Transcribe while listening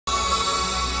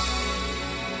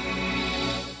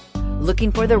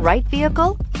Looking for the right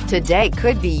vehicle? Today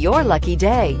could be your lucky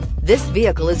day. This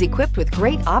vehicle is equipped with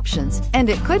great options, and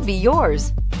it could be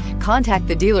yours. Contact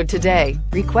the dealer today,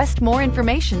 request more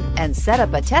information, and set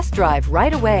up a test drive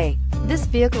right away. This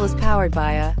vehicle is powered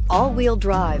by a all-wheel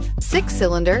drive,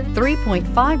 6-cylinder,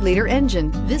 3.5-liter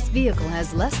engine. This vehicle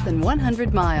has less than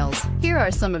 100 miles. Here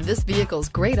are some of this vehicle's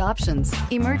great options: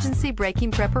 emergency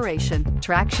braking preparation,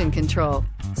 traction control,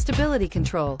 stability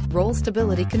control, roll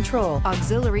stability control,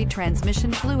 auxiliary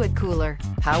transmission fluid cooler,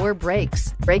 power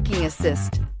brakes, braking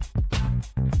assist.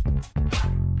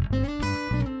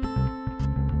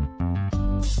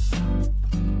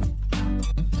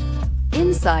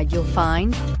 Inside you'll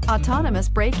find autonomous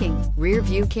braking, rear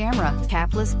view camera,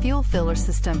 capless fuel filler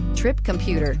system, trip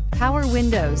computer, power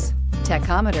windows,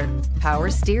 tachometer, power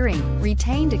steering,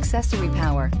 retained accessory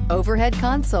power, overhead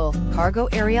console, cargo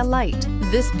area light.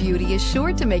 This beauty is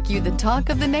sure to make you the talk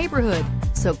of the neighborhood.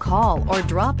 So call or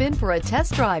drop in for a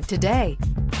test drive today.